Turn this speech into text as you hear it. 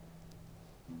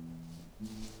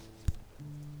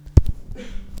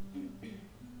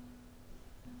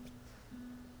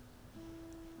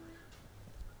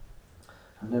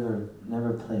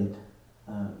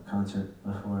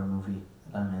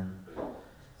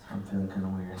feeling kind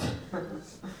of weird.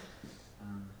 Let's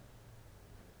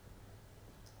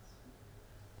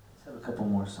have a couple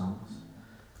more songs.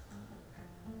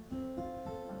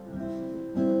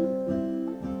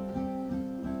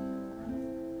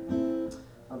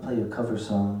 I'll play you a cover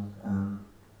song.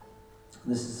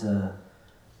 This is a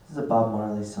Bob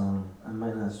Marley song. I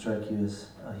might not strike you as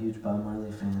a huge Bob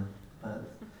Marley fan, but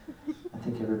I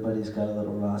think everybody's got a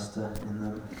little Rasta in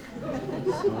them.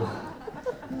 So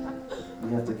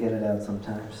you have to get it out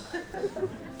sometimes.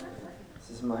 This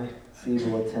is my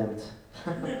feeble attempt.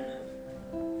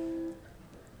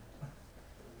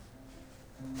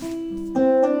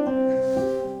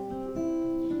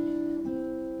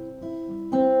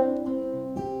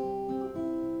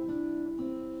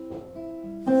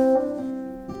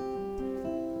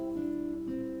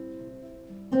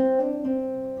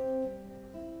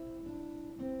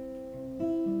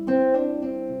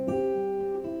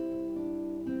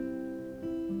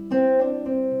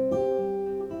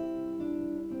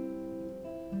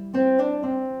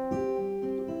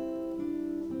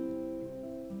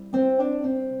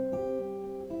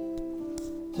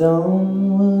 Don't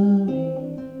worry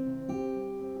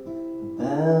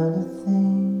about a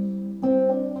thing.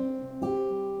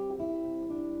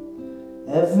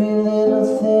 Every little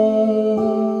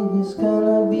thing is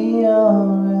gonna be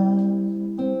alright.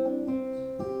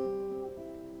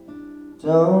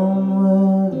 Don't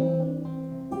worry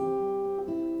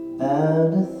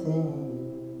about a thing.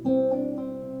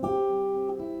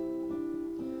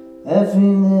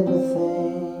 Every little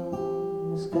thing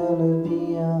is gonna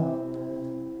be alright.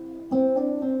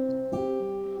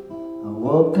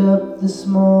 Woke up this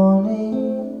morning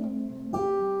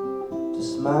to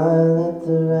smile at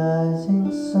the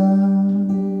rising sun,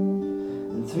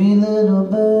 and three little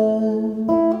birds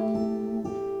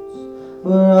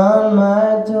were on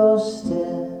my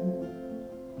doorstep,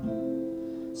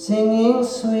 singing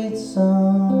sweet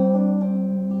songs,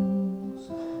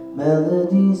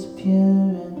 melodies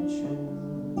pure and true.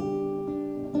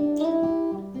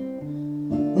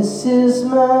 This is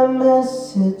my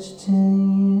message to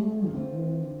you.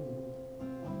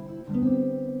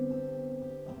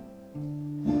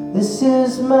 This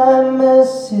is my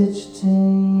message to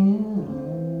you.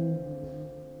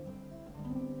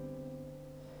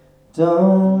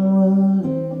 Don't worry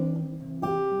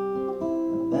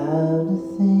about a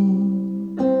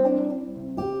thing.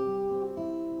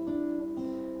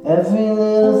 Every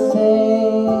little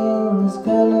thing is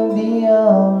gonna be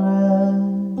alright.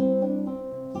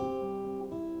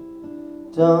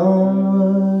 Don't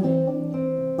worry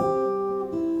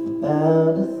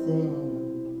about a thing.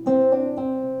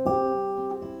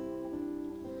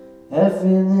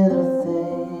 Every little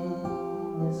thing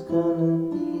is gonna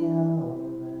be alright.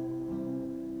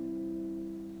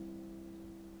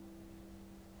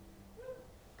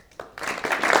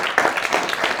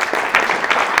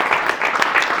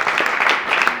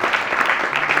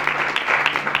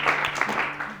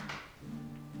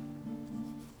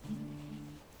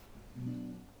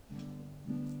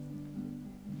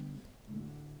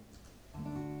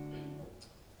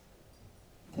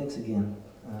 Thanks again.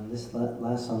 This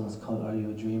last song is called Are You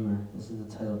a Dreamer? This is the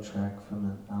title track from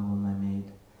an album I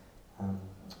made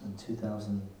in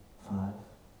 2005.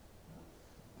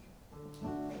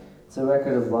 It's a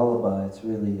record of lullaby. It's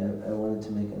really, I wanted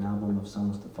to make an album of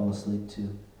songs to fall asleep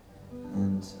to.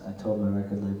 And I told my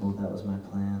record label that was my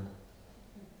plan.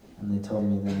 And they told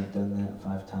me that I've done that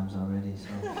 5 times already, so.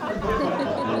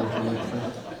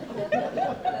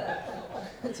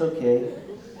 It's okay.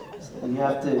 You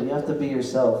have to be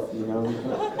yourself, you know.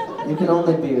 You can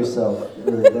only be yourself,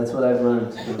 really. That's what I've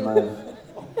learned in life.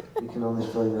 You can only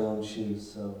fill your own shoes.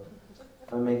 So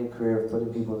if I make a career of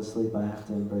putting people to sleep, I have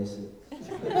to embrace it.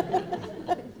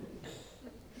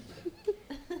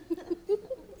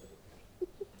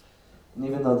 And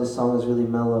even though this song is really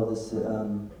mellow, this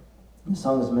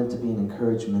song is meant to be an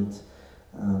encouragement.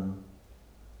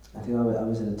 I think I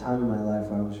was at a time in my life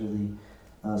where I was really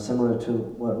similar to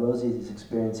what Rosie is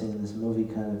experiencing in this movie,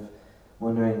 kind of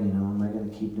wondering, you know, am I going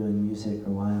to keep doing music,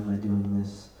 or why am I doing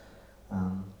this?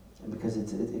 Because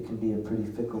it can be a pretty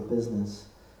fickle business.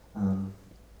 And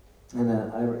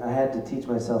I had to teach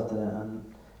myself that I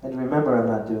had to remember I'm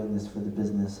not doing this for the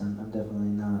business. I'm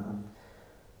definitely not. I'm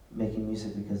making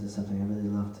music because it's something I really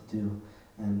love to do.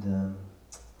 And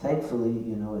thankfully,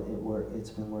 you know, it's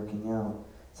been working out.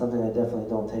 Something I definitely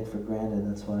don't take for granted.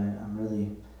 That's why I'm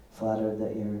really flattered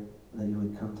that you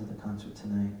would come to the concert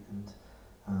tonight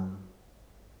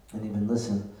and even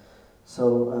listen.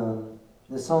 So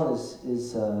this song is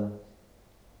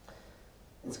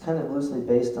it's kind of loosely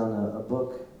based on a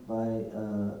book by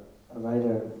a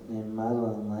writer named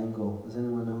Madeleine L'Engle. Does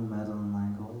anyone know who Madeleine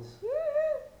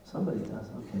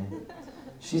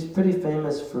She's pretty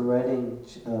famous for writing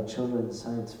children's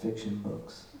science fiction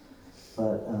books,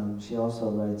 but she also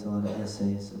writes a lot of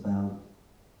essays about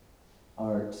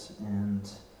art and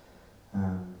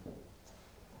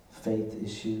faith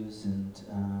issues and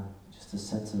just a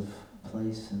sense of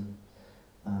place and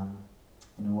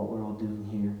what we're all doing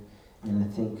here. And I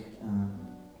think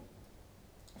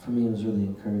for me it was really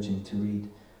encouraging to read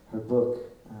her book.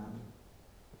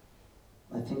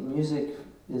 I think music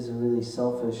is a really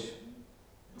selfish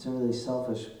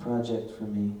project for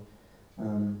me.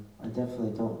 I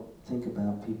definitely don't think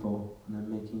about people when I'm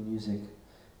making music.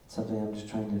 It's something I'm just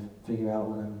trying to figure out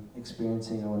what I'm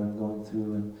experiencing or what I'm going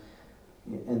through,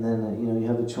 and then you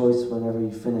have a choice whenever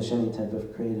you finish any type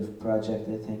of creative project.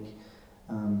 I think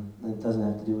it doesn't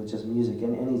have to do with just music.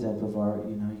 Any type of art,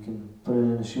 you can put it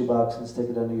in a shoebox and stick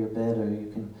it under your bed, or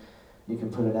you can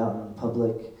put it out in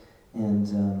public, and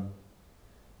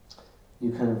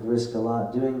you kind of risk a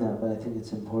lot doing that. But I think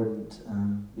it's important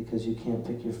because you can't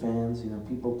pick your fans.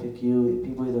 People pick you.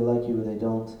 People either like you or they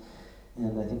don't.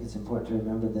 And I think it's important to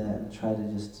remember that and try to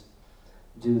just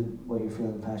do what you're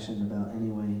feeling passionate about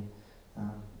anyway.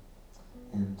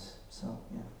 And so,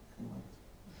 yeah, anyway,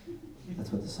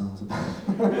 that's what the song's about.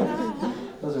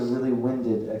 That was a really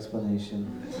winded explanation.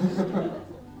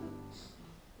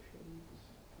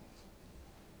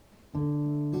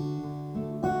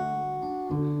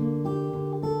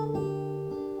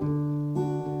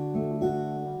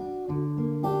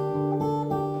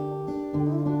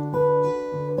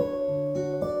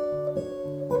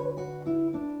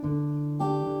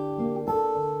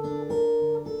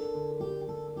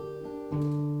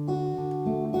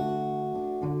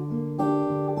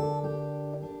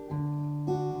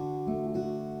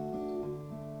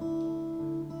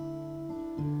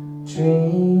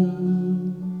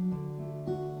 Dream,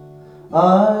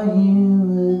 are you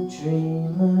a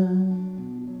dreamer?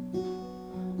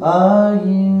 Are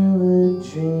you a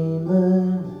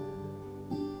dreamer?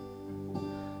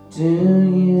 Do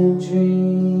you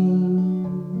dream?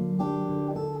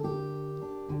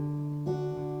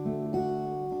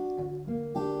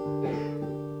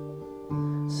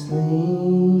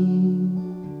 Sleep,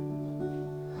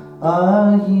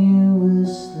 are you a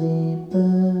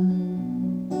sleeper?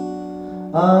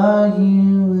 Are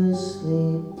you a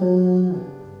sleeper?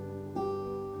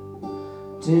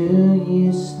 Do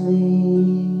you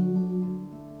sleep?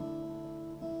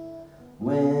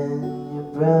 When your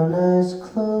brown eyes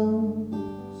close,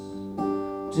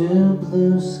 do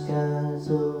blue skies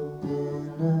open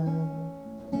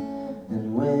up?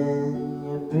 And when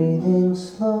your breathing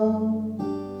slows,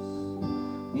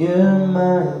 your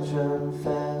mind run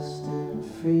fast and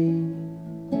free.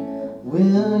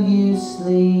 Will you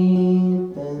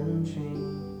sleep and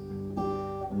dream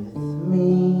with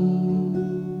me?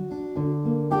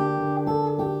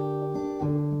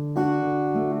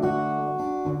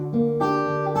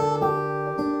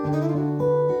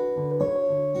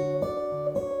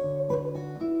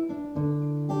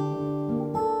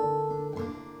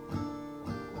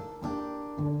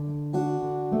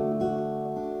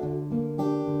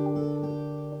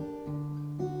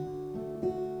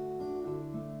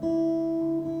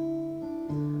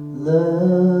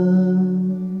 Love,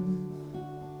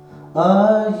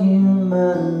 are you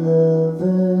my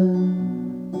lover?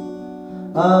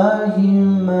 Are you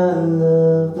my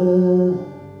lover?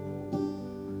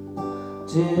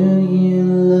 Do you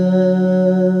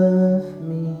love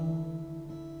me?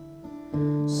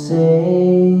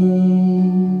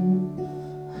 Safe,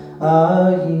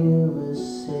 are you a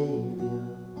savior?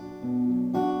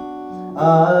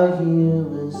 Are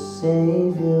you a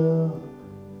savior?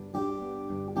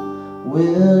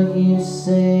 Will you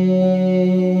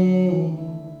say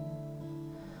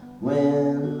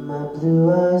when my blue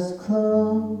eyes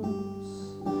close?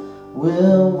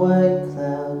 Will white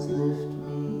clouds lift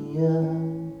me up?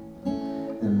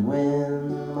 And when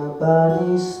my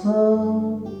body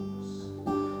slows,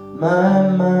 my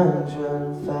mind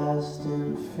run fast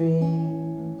and free.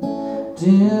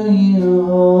 Do you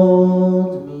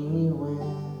hold me when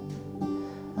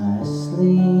I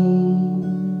sleep?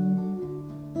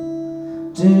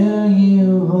 Do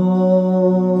you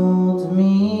hold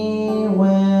me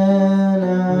when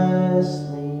I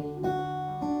sleep?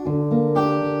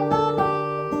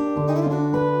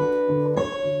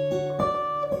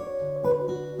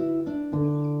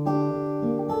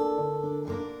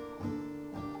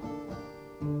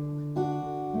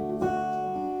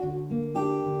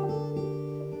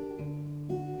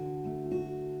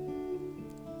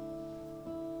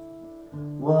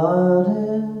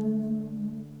 Water,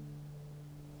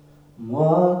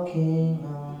 walking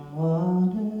on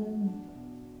water,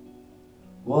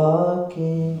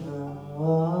 walking